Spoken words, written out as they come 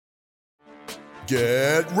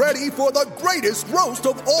Get ready for the greatest roast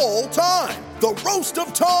of all time, the Roast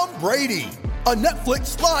of Tom Brady, a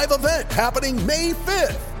Netflix live event happening May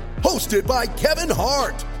 5th. Hosted by Kevin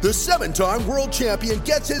Hart, the 7-time world champion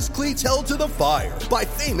gets his cleats held to the fire by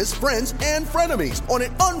famous friends and frenemies on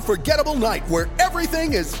an unforgettable night where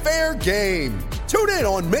everything is fair game. Tune in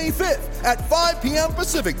on May 5th at 5 p.m.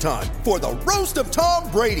 Pacific time for the Roast of Tom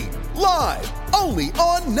Brady, live only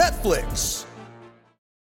on Netflix.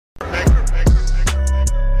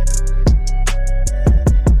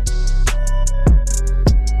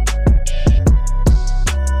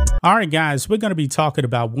 All right, guys, we're going to be talking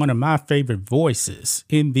about one of my favorite voices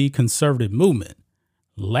in the conservative movement,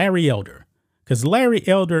 Larry Elder. Because Larry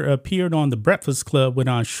Elder appeared on The Breakfast Club with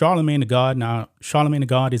Charlamagne the God. Now, Charlamagne the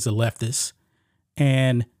God is a leftist.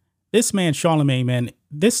 And this man, Charlamagne, man,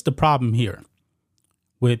 this is the problem here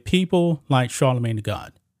with people like Charlamagne the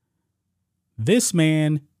God. This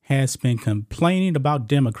man has been complaining about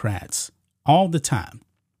Democrats all the time,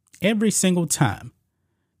 every single time.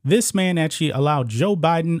 This man actually allowed Joe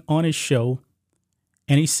Biden on his show,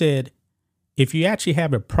 and he said, if you actually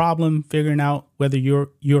have a problem figuring out whether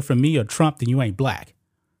you're for me or Trump, then you ain't black.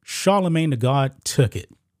 Charlamagne the God took it.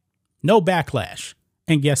 No backlash.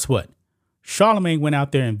 And guess what? Charlamagne went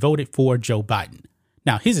out there and voted for Joe Biden.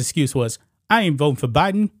 Now, his excuse was, I ain't voting for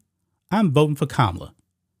Biden. I'm voting for Kamala.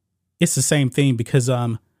 It's the same thing because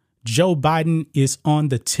Joe Biden is on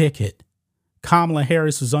the ticket. Kamala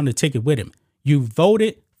Harris was on the ticket with him. You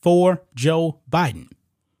voted for Joe Biden.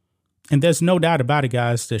 And there's no doubt about it,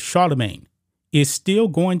 guys, that Charlamagne is still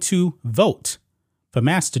going to vote for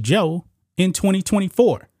Master Joe in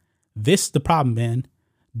 2024. This is the problem, man.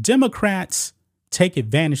 Democrats take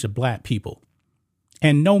advantage of black people.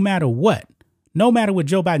 And no matter what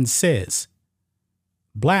Joe Biden says,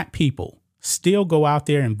 black people still go out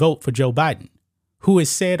there and vote for Joe Biden, who has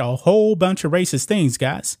said a whole bunch of racist things,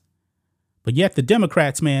 guys. But yet the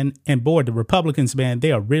Democrats, man, and boy, the Republicans, man,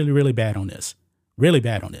 they are really, really bad on this. Really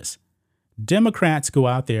bad on this. Democrats go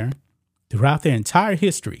out there throughout their entire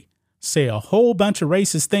history, say a whole bunch of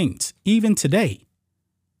racist things, even today.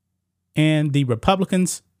 And the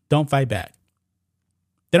Republicans don't fight back.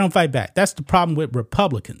 They don't fight back. That's the problem with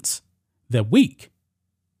Republicans. They're weak.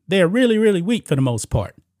 They're really, really weak for the most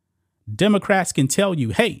part. Democrats can tell you,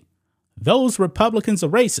 hey, those Republicans are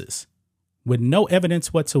racist with no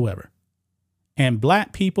evidence whatsoever. And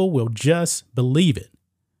black people will just believe it.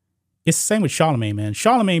 It's the same with Charlamagne, man.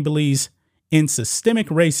 Charlamagne believes in systemic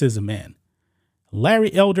racism, man.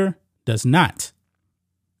 Larry Elder does not.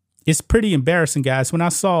 It's pretty embarrassing, guys. When I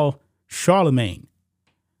saw Charlamagne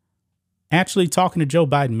actually talking to Joe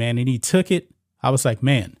Biden, man, and he took it, I was like,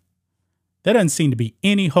 man, there doesn't seem to be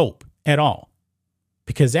any hope at all.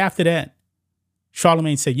 Because after that,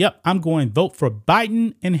 Charlamagne said, yep, I'm going to vote for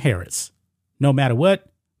Biden and Harris. No matter what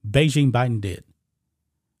Beijing Biden did.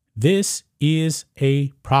 This is a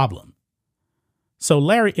problem. So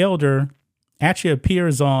Larry Elder actually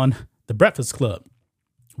appears on The Breakfast Club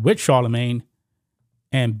with Charlamagne,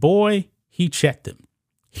 and boy, he checked him.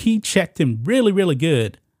 He checked him really, really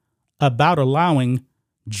good about allowing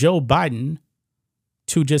Joe Biden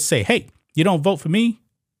to just say, hey, you don't vote for me,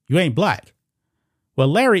 you ain't black. Well,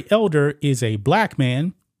 Larry Elder is a black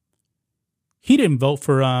man. He didn't vote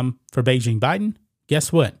for Beijing Biden.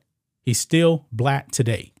 Guess what? He's still black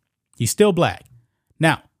today. He's still black.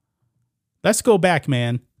 Now, let's go back,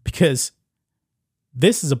 man, because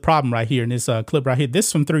this is a problem right here in this clip right here. This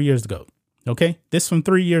is from 3 years ago. OK, this is from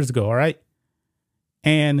 3 years ago. All right.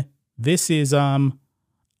 And this is an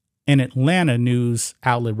Atlanta news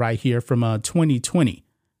outlet right here from 2020.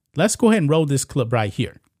 Let's go ahead and roll this clip right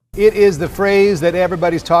here. It is the phrase that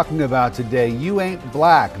everybody's talking about today. You ain't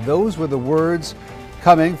black. Those were the words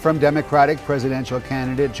coming from Democratic presidential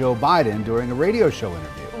candidate Joe Biden during a radio show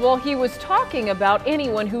interview. Well, he was talking about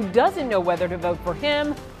anyone who doesn't know whether to vote for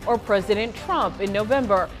him or President Trump in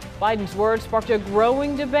November. Biden's words sparked a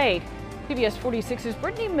growing debate. CBS 46's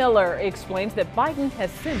Brittany Miller explains that Biden has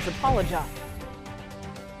since apologized.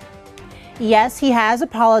 Yes, he has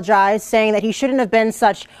apologized, saying that he shouldn't have been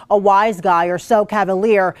such a wise guy or so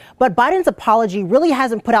cavalier. But Biden's apology really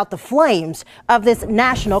hasn't put out the flames of this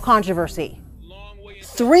national controversy.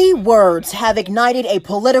 3 words have ignited a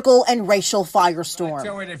political and racial firestorm.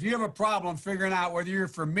 So if you have a problem figuring out whether you're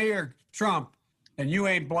for me or Trump, then you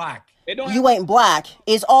ain't black. You ain't black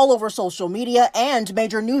is all over social media and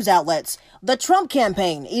major news outlets. The Trump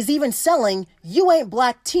campaign is even selling You Ain't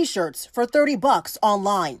Black t-shirts for $30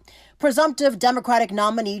 online. Presumptive Democratic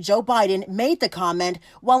nominee Joe Biden made the comment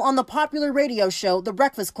while on the popular radio show The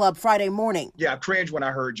Breakfast Club Friday morning. Yeah, I cringed when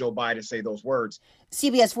I heard Joe Biden say those words.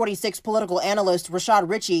 CBS 46 political analyst Rashad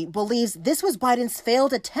Ritchie believes this was Biden's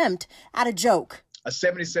failed attempt at a joke. A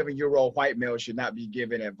 77-year-old white male should not be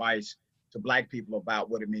giving advice to black people about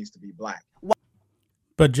what it means to be black.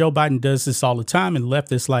 But Joe Biden does this all the time, and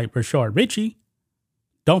leftists like Rashad Ritchie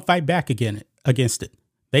don't fight back against it.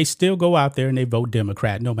 They still go out there and they vote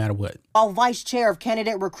Democrat no matter what. While Vice Chair of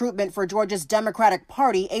Candidate Recruitment for Georgia's Democratic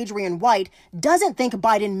Party, Adrian White, doesn't think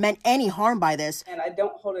Biden meant any harm by this. And I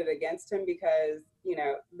don't hold it against him because, you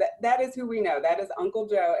know, that is who we know. That is Uncle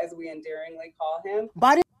Joe, as we endearingly call him.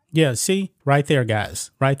 Biden. Yeah, see? Right there,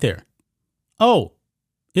 guys. Right there. Oh,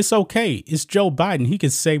 it's okay. It's Joe Biden. He can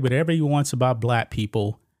say whatever he wants about black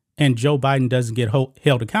people, and Joe Biden doesn't get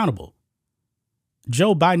held accountable.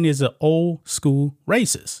 Joe Biden is an old school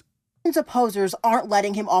racist. Biden's opposers aren't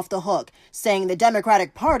letting him off the hook, saying the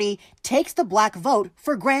Democratic Party takes the black vote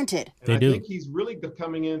for granted. They do. I think he's really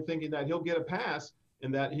coming in thinking that he'll get a pass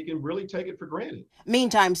and that he can really take it for granted.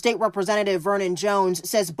 Meantime, State Representative Vernon Jones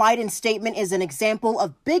says Biden's statement is an example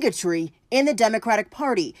of bigotry in the Democratic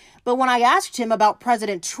Party. But when I asked him about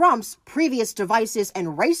President Trump's previous divisive and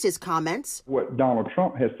racist comments, what Donald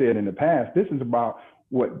Trump has said in the past, this is about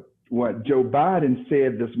what Joe Biden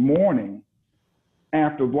said this morning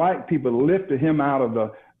after black people lifted him out of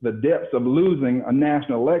the depths of losing a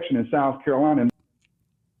national election in South Carolina.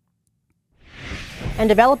 And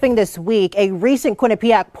developing this week, a recent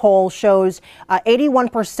Quinnipiac poll shows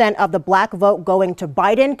 81% of the black vote going to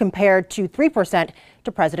Biden compared to 3%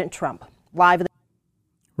 to President Trump. Live.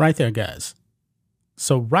 Right there, guys.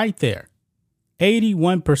 So right there,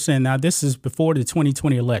 81%. Now, this is before the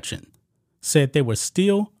 2020 election. Said they were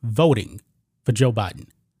still voting for Joe Biden.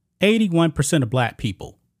 81% of black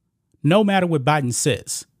people, no matter what Biden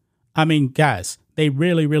says. I mean, guys, they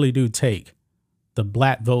really, really do take the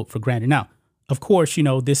black vote for granted. Now, of course, you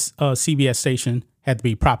know, this CBS station had to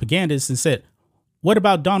be propagandist and said, what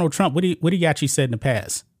about Donald Trump? What he actually said in the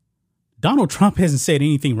past? Donald Trump hasn't said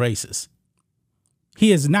anything racist. He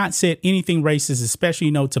has not said anything racist, especially,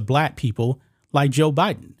 you know, to black people like Joe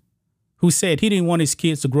Biden, who said he didn't want his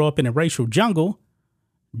kids to grow up in a racial jungle.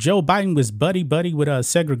 Joe Biden was buddy-buddy with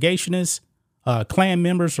segregationists, Klan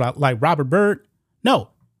members like Robert Byrd.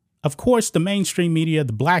 No, of course, the mainstream media,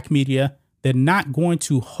 the black media, they're not going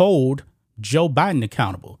to hold Joe Biden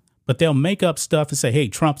accountable, but they'll make up stuff and say, hey,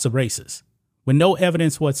 Trump's a racist with no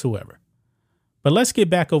evidence whatsoever. But let's get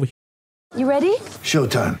back over here. You ready?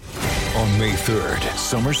 Showtime. On May 3rd,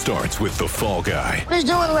 summer starts with The Fall Guy. Let's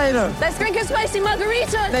do it later. Let's drink a spicy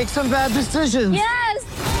margarita. Make some bad decisions. Yes.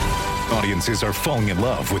 Audiences are falling in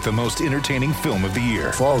love with the most entertaining film of the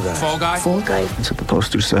year. Fall Guy. Fall Guy. Fall Guy. That's what the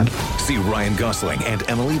poster said. See Ryan Gosling and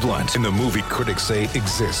Emily Blunt in the movie critics say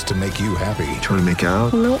exists to make you happy. Trying to make it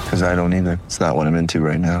out? Nope. Because I don't either. It's not what I'm into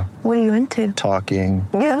right now. What are you into? Talking.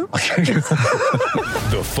 Yeah.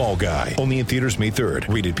 The Fall Guy. Only in theaters May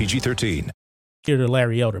 3rd. Rated PG-13. Here to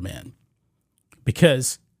Larry Elder, man,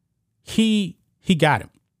 because he got him.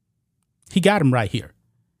 He got him right here.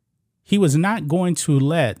 He was not going to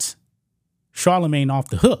let Charlamagne off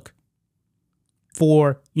the hook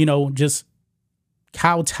for, you know, just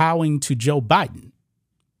kowtowing to Joe Biden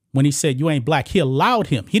when he said you ain't black. He allowed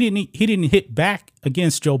him. He didn't hit back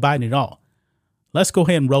against Joe Biden at all. Let's go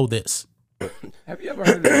ahead and roll this. Have you ever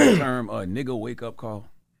heard of the term nigga wake up call?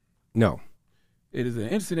 No. It is an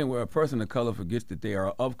incident where a person of color forgets that they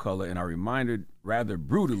are of color and are reminded rather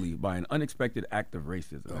brutally by an unexpected act of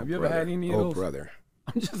racism. Have you ever had any of those? Oh, brother.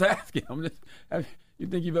 I'm just asking. You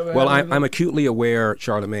think you've ever Well, had I'm acutely aware,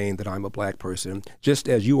 Charlamagne, that I'm a black person, just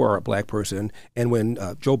as you are a black person. And when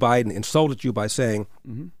Joe Biden insulted you by saying,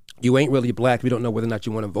 you ain't really black, we don't know whether or not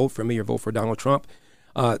you want to vote for me or vote for Donald Trump,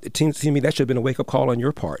 it seems to me that should have been a wake-up call on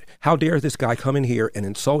your part. How dare this guy come in here and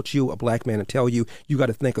insult you, a black man, and tell you you got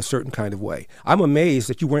to think a certain kind of way? I'm amazed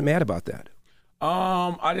that you weren't mad about that.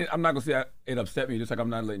 I'm not gonna say it upset me, just like I'm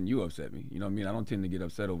not letting you upset me. You know what I mean? I don't tend to get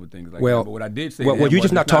upset over things like that. But what I did say, well, you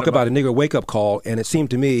just not talk about a nigger wake-up call, and it seemed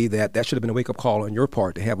to me that should have been a wake-up call on your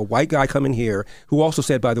part to have a white guy come in here who also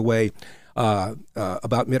said, by the way,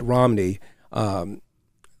 about Mitt Romney.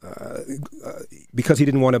 Because he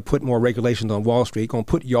didn't want to put more regulations on Wall Street, going to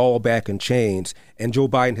put y'all back in chains. And Joe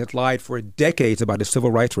Biden has lied for decades about his civil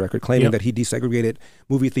rights record, claiming that he desegregated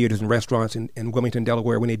movie theaters and restaurants in Wilmington,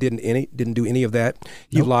 Delaware, when he didn't do any of that.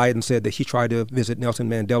 He lied and said that he tried to visit Nelson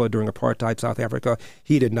Mandela during apartheid South Africa.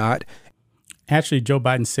 He did not. Actually, Joe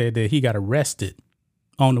Biden said that he got arrested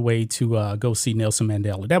on the way to go see Nelson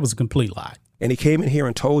Mandela. That was a complete lie. And he came in here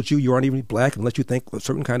and told you aren't even black and let you think a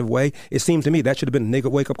certain kind of way. It seemed to me that should have been a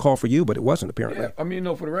nigga wake-up call for you, but it wasn't, apparently. Yeah, I mean,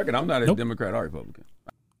 no, for the record, I'm not a Democrat or Republican.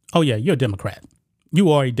 Oh, yeah, you're a Democrat.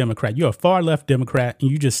 You are a Democrat. You're a far-left Democrat,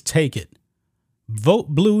 and you just take it vote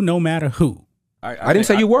blue no matter who. I didn't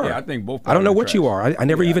say you were. Yeah, I think both. I don't know what you are. I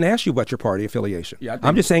never even asked you about your party affiliation. Yeah,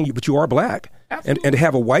 I'm just saying, but you are black. And to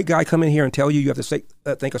have a white guy come in here and tell you have to say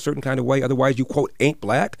think a certain kind of way, otherwise you, quote, ain't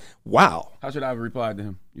black. Wow. How should I have replied to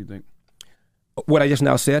him, you think? What I just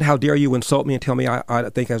now said, how dare you insult me and tell me I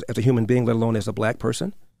think as a human being, let alone as a black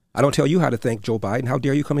person? I don't tell you how to think, Joe Biden. How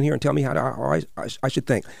dare you come in here and tell me how I should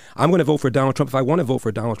think? I'm going to vote for Donald Trump if I want to vote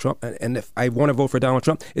for Donald Trump. And if I want to vote for Donald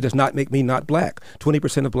Trump, it does not make me not black.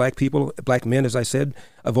 20% of black people, black men, as I said,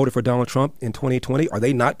 voted for Donald Trump in 2020. Are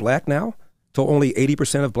they not black now? So only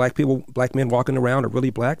 80% of black people, black men walking around are really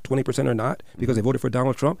black, 20% are not because they voted for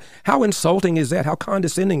Donald Trump. How insulting is that? How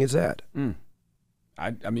condescending is that?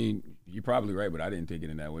 I mean, you're probably right, but I didn't take it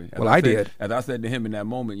in that way. Well, I did. As I said to him in that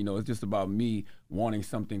moment, it's just about me wanting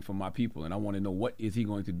something for my people, and I want to know what is he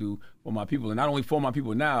going to do for my people, and not only for my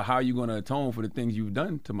people now, how are you going to atone for the things you've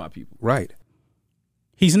done to my people? Right.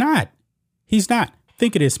 He's not.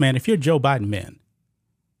 Think of this, man. If you're Joe Biden, man,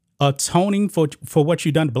 atoning for what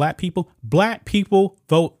you've done to black people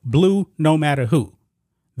vote blue no matter who.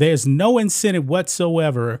 There's no incentive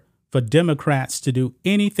whatsoever for Democrats to do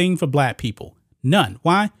anything for black people. None.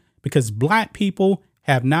 Why? Because black people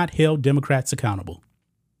have not held Democrats accountable.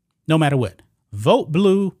 No matter what. Vote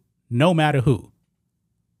blue no matter who.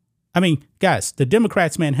 I mean, guys, the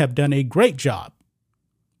Democrats, man, have done a great job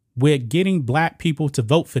with getting black people to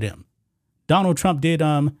vote for them. Donald Trump did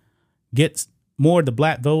get more of the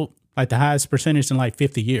black vote, like the highest percentage in like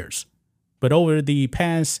 50 years. But over the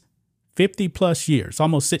past 50 plus years,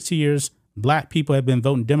 almost 60 years, black people have been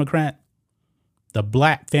voting Democrat. The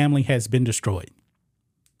black family has been destroyed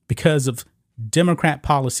because of Democrat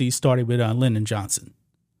policies started with Lyndon Johnson.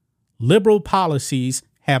 Liberal policies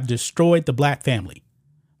have destroyed the black family.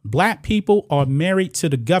 Black people are married to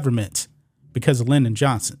the government because of Lyndon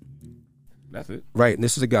Johnson. That's it. Right. And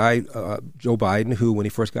this is a guy, Joe Biden, who, when he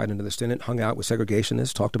first got into the Senate, hung out with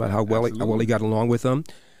segregationists, talked about how well he got along with them,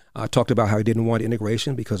 talked about how he didn't want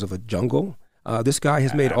integration because of a jungle. This guy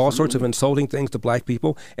has made all sorts of insulting things to black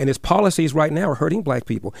people, and his policies right now are hurting black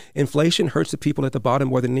people. Inflation hurts the people at the bottom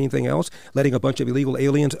more than anything else. Letting a bunch of illegal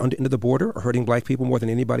aliens into the border are hurting black people more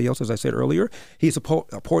than anybody else, as I said earlier. He's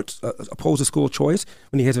opposed school choice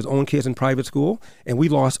when he has his own kids in private school, and we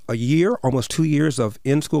lost a year, almost 2 years of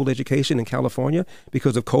in-school education in California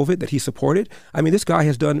because of COVID that he supported. I mean, this guy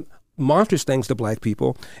has done monstrous things to black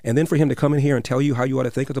people, and then for him to come in here and tell you how you ought to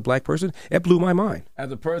think as a black person, it blew my mind.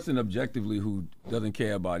 As a person objectively who doesn't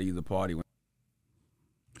care about either party.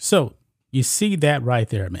 So you see that right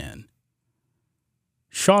there, man.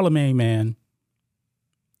 Charlamagne, man,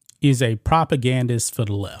 is a propagandist for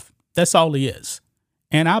the left. That's all he is.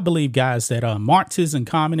 And I believe, guys, that Marxists and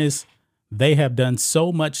communists, they have done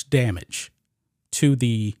so much damage to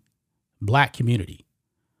the black community.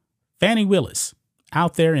 Fannie Willis,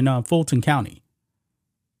 out there in Fulton County,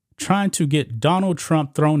 trying to get Donald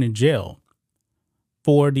Trump thrown in jail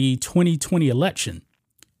for the 2020 election.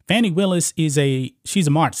 Fannie Willis she's a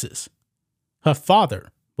Marxist. Her father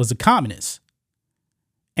was a communist.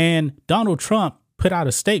 And Donald Trump put out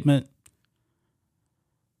a statement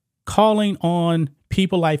calling on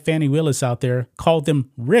people like Fannie Willis out there, called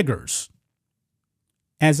them riggers,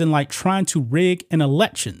 as in like trying to rig an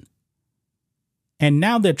election. And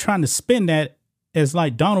now they're trying to spin that as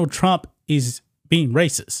like Donald Trump is being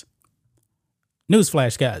racist.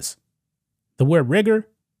 Newsflash, guys. The word rigger,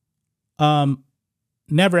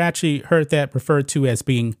 never actually heard that referred to as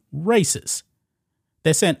being racist.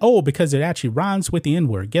 They're saying, because it actually rhymes with the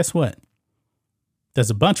N-word. Guess what? There's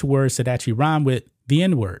a bunch of words that actually rhyme with the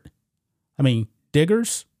N-word. I mean,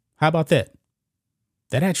 diggers, how about that?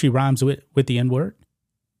 That actually rhymes with the N-word.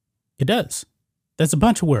 It does. There's a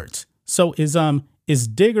bunch of words. So is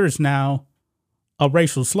diggers now a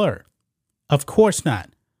racial slur? Of course not.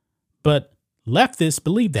 But leftists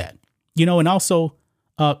believe that. And also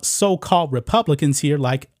so-called Republicans here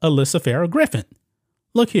like Alyssa Farrah Griffin.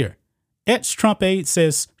 Look here. Ex-Trump aide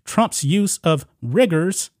says Trump's use of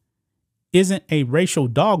riggers isn't a racial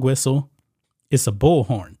dog whistle, it's a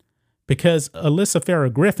bullhorn. Because Alyssa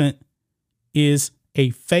Farrah Griffin is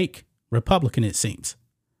a fake Republican, it seems.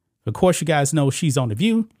 Of course, you guys know she's on The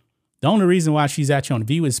View. The only reason why she's actually on The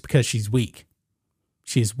View is because she's weak.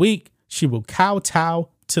 She's weak. She will kowtow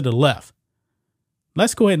to the left.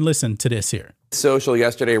 Let's go ahead and listen to this here. Social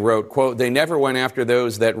yesterday wrote, quote, "They never went after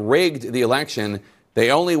those that rigged the election. They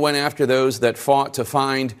only went after those that fought to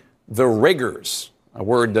find the riggers," a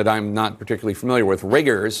word that I'm not particularly familiar with,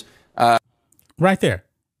 riggers. Right there.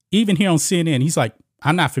 Even here on CNN, he's like,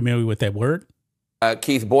 I'm not familiar with that word.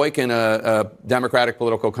 Keith Boykin, a Democratic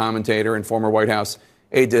political commentator and former White House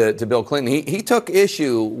aide to Bill Clinton. He took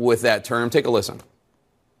issue with that term. Take a listen.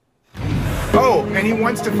 Oh, and he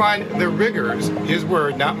wants to find the riggers, his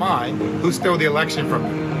word, not mine, who stole the election from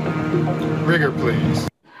him. Rigger, please.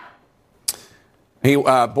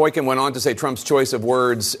 Boykin went on to say Trump's choice of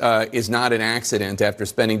words is not an accident after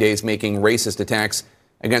spending days making racist attacks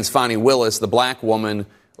against Fani Willis, the black woman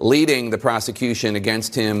leading the prosecution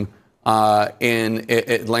against him in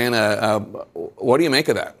Atlanta. What do you make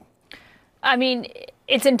of that? I mean,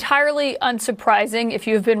 it's entirely unsurprising if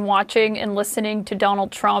you've been watching and listening to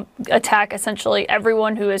Donald Trump attack essentially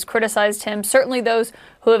everyone who has criticized him, certainly those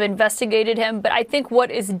who have investigated him. But I think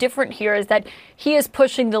what is different here is that he is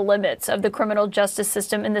pushing the limits of the criminal justice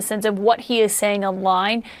system in the sense of what he is saying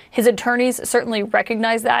online. His attorneys certainly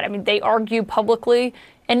recognize that. I mean, they argue publicly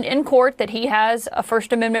and in court that he has a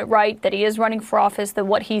First Amendment right, that he is running for office, that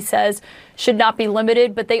what he says should not be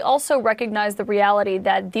limited. But they also recognize the reality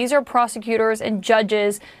that these are prosecutors and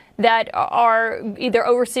judges that are either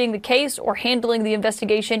overseeing the case or handling the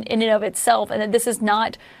investigation in and of itself, and that this is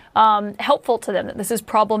not helpful to them, that this is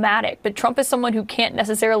problematic. But Trump is someone who can't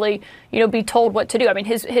necessarily, be told what to do. I mean,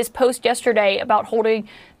 his post yesterday about holding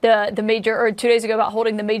the major, or 2 days ago about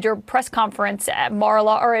holding the major press conference at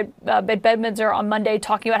Mar-a-Lago or at Bedminster on Monday,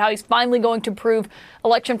 talking about how he's finally going to prove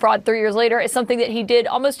election fraud 3 years later, is something that he did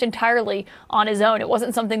almost entirely on his own. It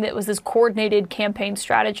wasn't something that was this coordinated campaign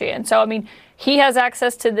strategy. And so, I mean, he has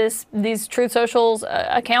access to these Truth Social's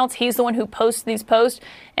accounts. He's the one who posts these posts.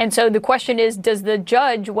 And so the question is, does the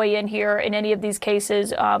judge weigh in here in any of these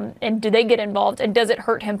cases? And do they get involved? And does it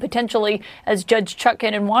hurt him potentially, as Judge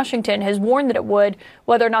Chutkan in Washington has warned that it would?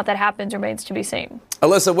 Whether or not that happens remains to be seen.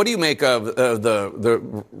 Alyssa, what do you make of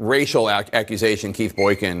the racial accusation Keith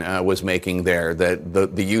Boykin was making there,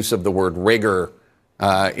 that the use of the word rigger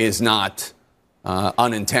is not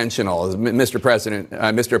unintentional? President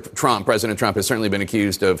Trump has certainly been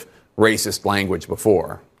accused of racist language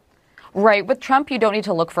before. Right. With Trump, you don't need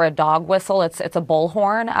to look for a dog whistle. It's a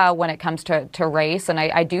bullhorn when it comes to race. And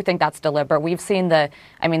I do think that's deliberate. We've seen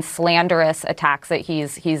slanderous attacks that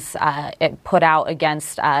he's put out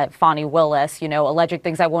against Fani Willis, alleged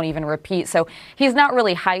things I won't even repeat. So he's not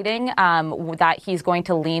really hiding that he's going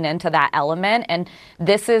to lean into that element. And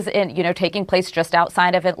this is taking place just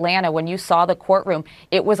outside of Atlanta. When you saw the courtroom,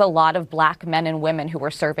 it was a lot of black men and women who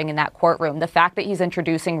were serving in that courtroom. The fact that he's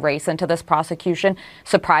introducing race into this prosecution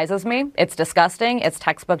surprises me. It's disgusting. It's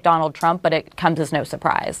textbook Donald Trump, but it comes as no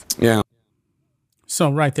surprise. Yeah. So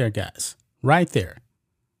right there, guys, right there,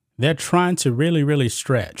 they're trying to really, really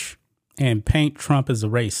stretch and paint Trump as a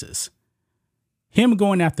racist. Him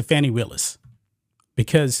going after Fani Willis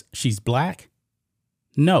because she's black?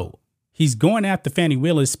 No, he's going after Fani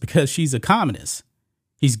Willis because she's a communist.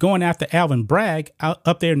 He's going after Alvin Bragg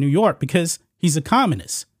up there in New York because he's a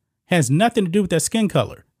communist. Has nothing to do with their skin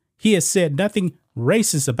color. He has said nothing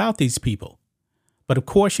racist about these people. But of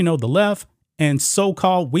course, the left and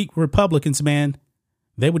so-called weak Republicans, man,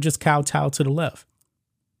 they would just kowtow to the left.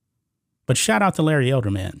 But shout out to Larry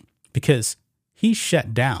Elder, man, because he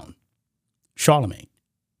shut down Charlamagne.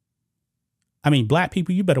 I mean, black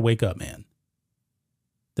people, you better wake up, man.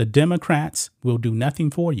 The Democrats will do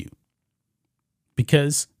nothing for you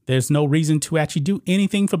because there's no reason to actually do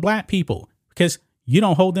anything for black people because you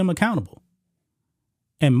don't hold them accountable.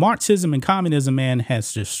 And Marxism and communism, man,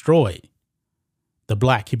 has destroyed the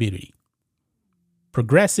black community.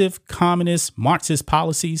 Progressive, communist, Marxist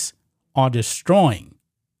policies are destroying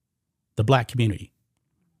the black community.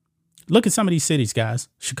 Look at some of these cities, guys.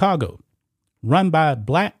 Chicago, run by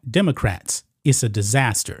black Democrats, it's a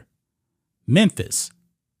disaster. Memphis,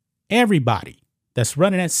 everybody that's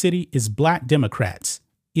running that city is black Democrats.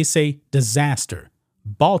 It's a disaster.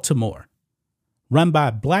 Baltimore, run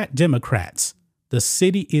by black Democrats. The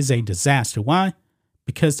city is a disaster. Why?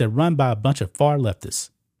 Because they're run by a bunch of far leftists.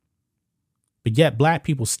 But yet black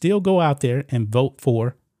people still go out there and vote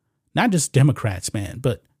for not just Democrats, man,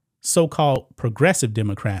 but so-called progressive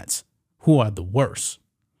Democrats who are the worst.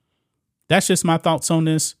 That's just my thoughts on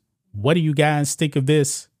this. What do you guys think of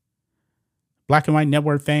this? Black and White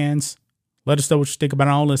Network fans, let us know what you think about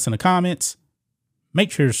all this in the comments.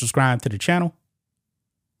 Make sure to subscribe to the channel.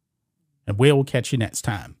 And we'll catch you next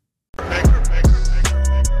time.